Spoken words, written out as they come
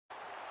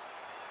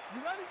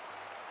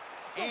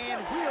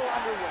And we are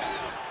underway.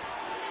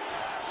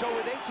 So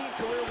with 18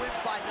 career wins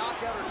by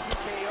knockout or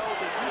TKO,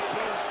 the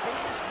UK's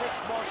biggest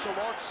mixed martial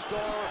arts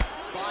star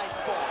by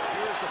far.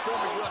 Here is the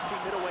former UFC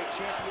middleweight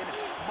champion,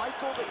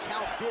 Michael the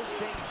Count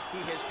Bisping.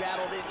 He has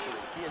battled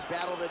injuries, he has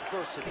battled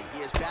adversity,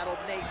 he has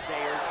battled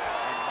naysayers,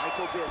 and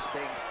Michael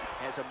Bisping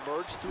has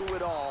emerged through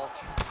it all,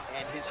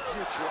 and his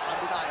future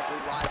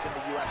undeniably lies in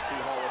the UFC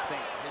Hall of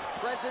Fame. His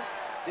present,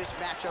 this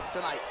matchup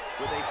tonight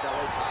with a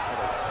fellow top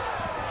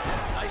middleweight.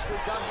 Nicely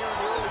done here in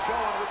the early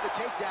going with the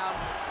takedown.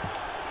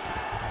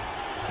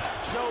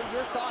 Joe,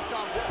 your thoughts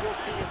on what we'll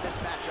see in this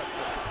matchup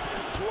tonight?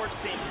 George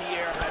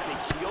St-Pierre has a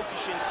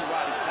Kyokushin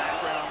karate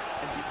background,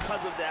 and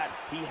because of that,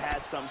 he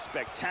has some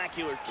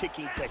spectacular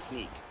kicking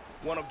technique.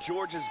 One of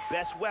George's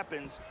best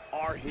weapons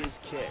are his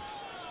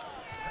kicks.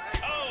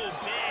 Oh,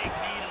 big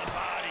knee to the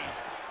body.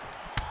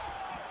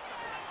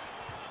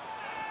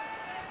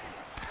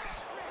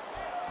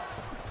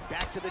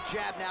 Back to the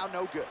jab now,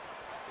 no good.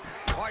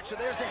 All right, so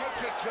there's the head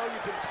kick, Joe.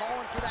 You've been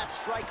calling for that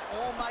strike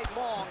all night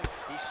long.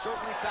 He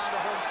certainly found a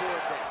home for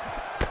it there.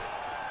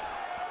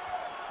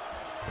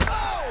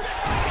 Oh!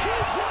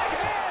 Huge right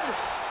hand!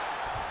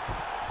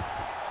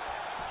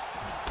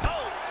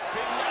 Oh,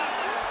 big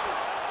left.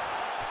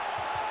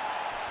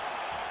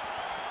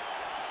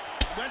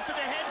 Went for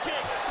the head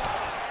kick.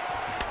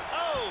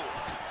 Oh!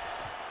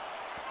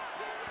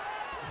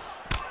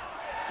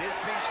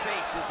 Bisping's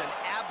face is an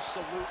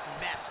absolute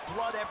mess.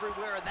 Blood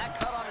everywhere, and that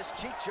cut on his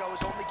cheek, Joe,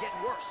 is only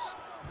getting worse.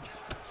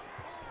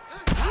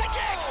 High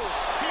kick!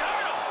 He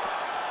hurt him!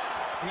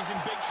 He's in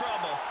big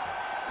trouble.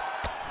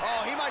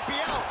 Oh, he might be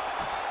out.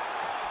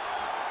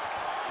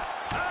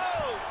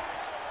 Oh!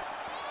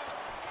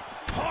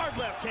 Hard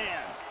left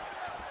hand.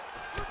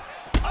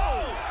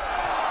 Oh!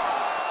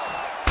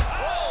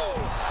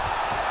 Oh!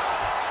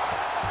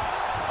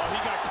 Oh, he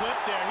got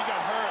clipped there. He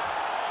got hurt.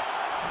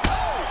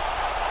 Oh!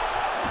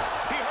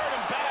 He hurt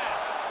him bad.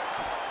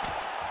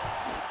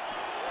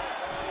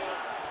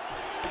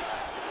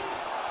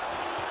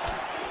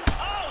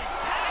 Oh, he's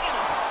tagging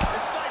him.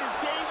 This fight is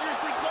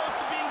dangerously close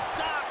to being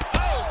stopped.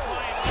 Oh,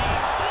 flying knee.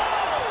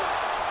 Oh!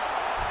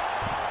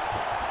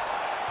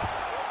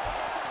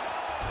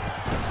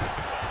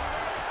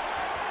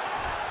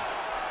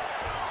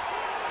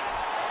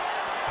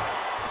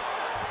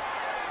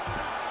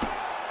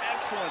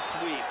 Excellent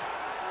sweep.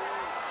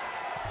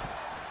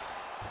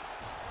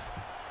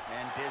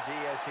 And busy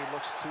as he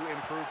looks to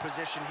improve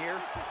position here.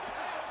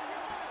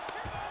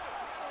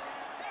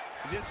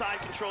 He's inside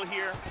control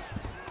here.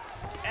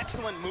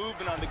 Excellent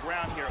movement on the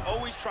ground here.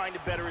 Always trying to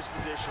better his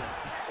position.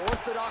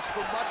 Orthodox for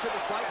much of the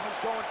fight. He's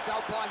going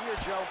southpaw here,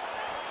 Joe.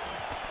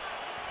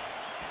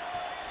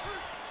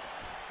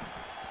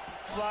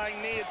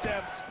 Flying knee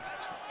attempt.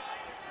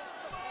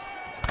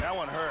 That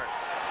one hurt.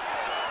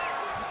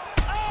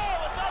 Oh,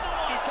 another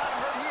one! He's got him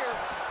hurt here.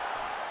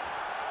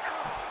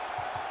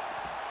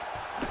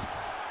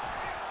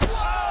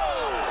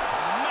 Whoa!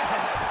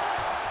 Man.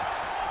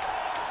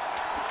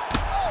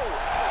 Oh!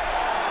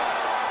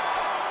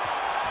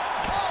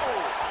 Oh!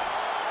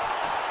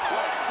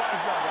 What a fight.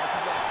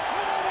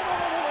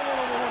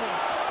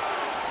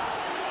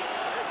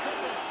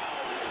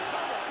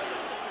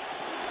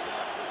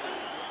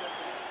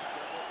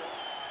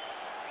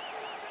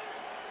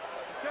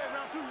 Okay,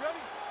 round two, you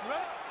ready? You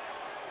ready?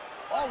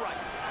 All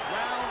right,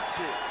 round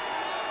two.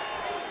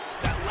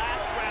 That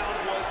last round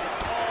was an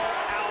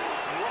all-out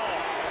brawl.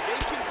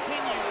 They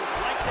continue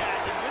like that.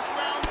 In this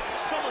round,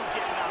 someone's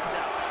getting knocked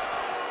out.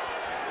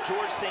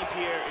 George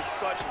St-Pierre is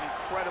such an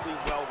incredibly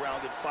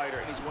well-rounded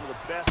fighter, and he's one of the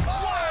best. He's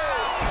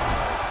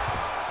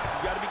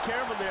got to be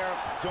careful there.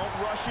 Don't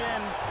rush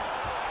in.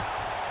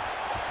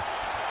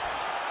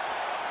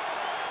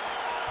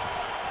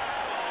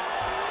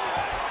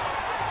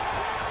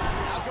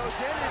 Now goes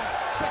in and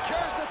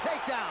secures the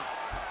takedown.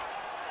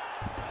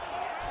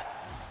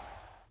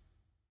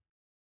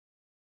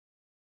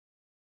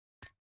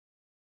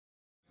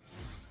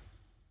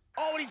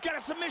 Oh, and he's got a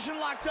submission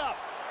locked up.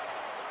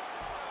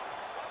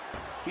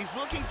 He's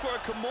looking for a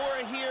Kimura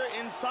here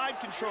inside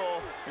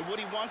control, and what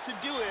he wants to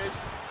do is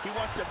he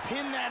wants to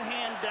pin that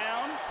hand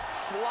down,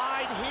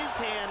 slide his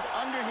hand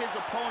under his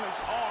opponent's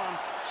arm,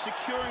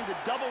 securing the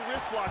double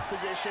wrist lock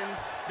position,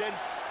 then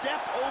step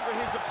over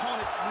his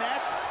opponent's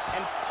neck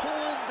and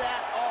pull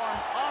that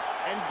arm up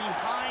and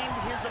behind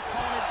his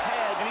opponent's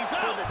head. And he's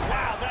out.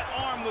 Wow, that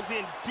arm was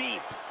in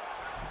deep.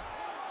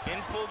 In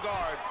full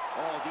guard.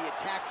 Oh, the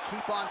attacks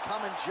keep on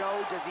coming,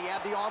 Joe. Does he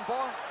have the arm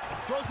bar?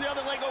 Throws the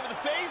other leg over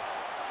the face.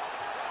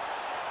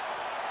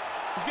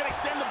 He's gonna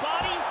extend the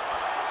body.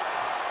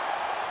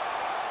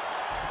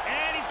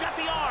 And he's got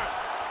the arm.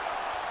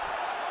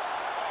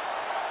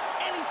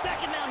 Any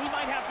second now, he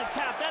might have to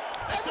tap.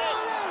 That's there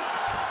it is!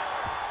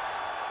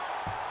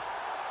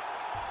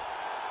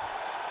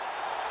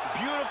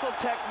 Beautiful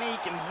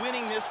technique in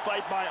winning this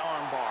fight by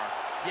armbar.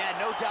 Yeah,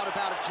 no doubt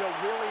about it, Joe.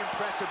 Really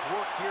impressive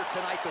work here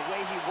tonight. The way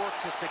he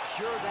worked to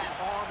secure that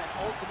arm and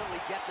ultimately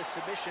get the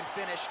submission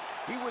finish.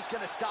 He was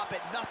going to stop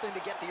at nothing to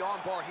get the arm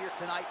bar here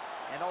tonight,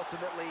 and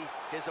ultimately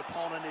his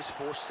opponent is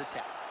forced to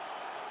tap.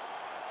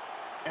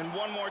 And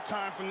one more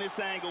time from this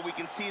angle, we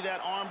can see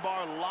that arm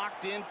bar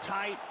locked in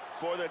tight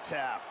for the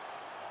tap.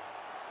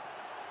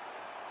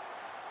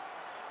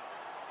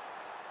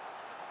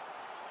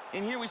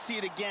 And here we see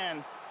it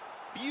again.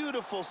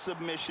 Beautiful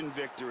submission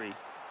victory.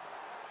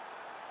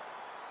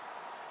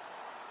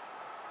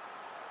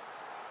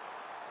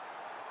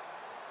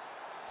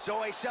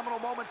 So a seminal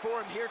moment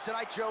for him here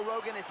tonight, Joe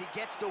Rogan, as he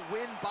gets the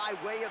win by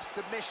way of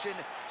submission.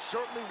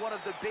 Certainly one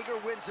of the bigger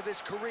wins of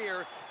his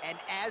career, and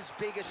as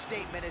big a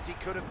statement as he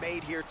could have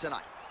made here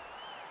tonight.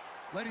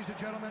 Ladies and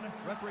gentlemen,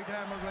 referee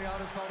Dan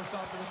Mergliata has called a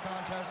stop to this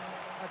contest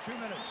at 2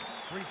 minutes,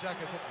 3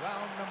 seconds of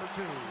round number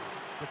 2.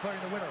 Declaring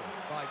the winner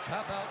by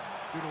tap out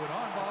due to an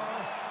armbar,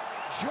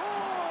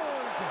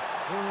 George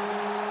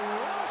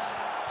Rush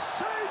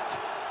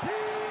St-Pierre!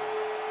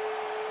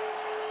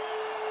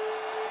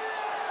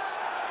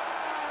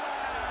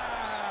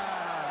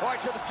 All right,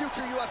 so the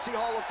future UFC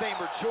Hall of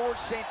Famer, George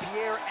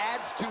St-Pierre,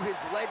 adds to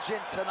his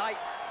legend tonight.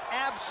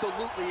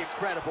 Absolutely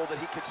incredible that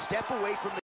he could step away from the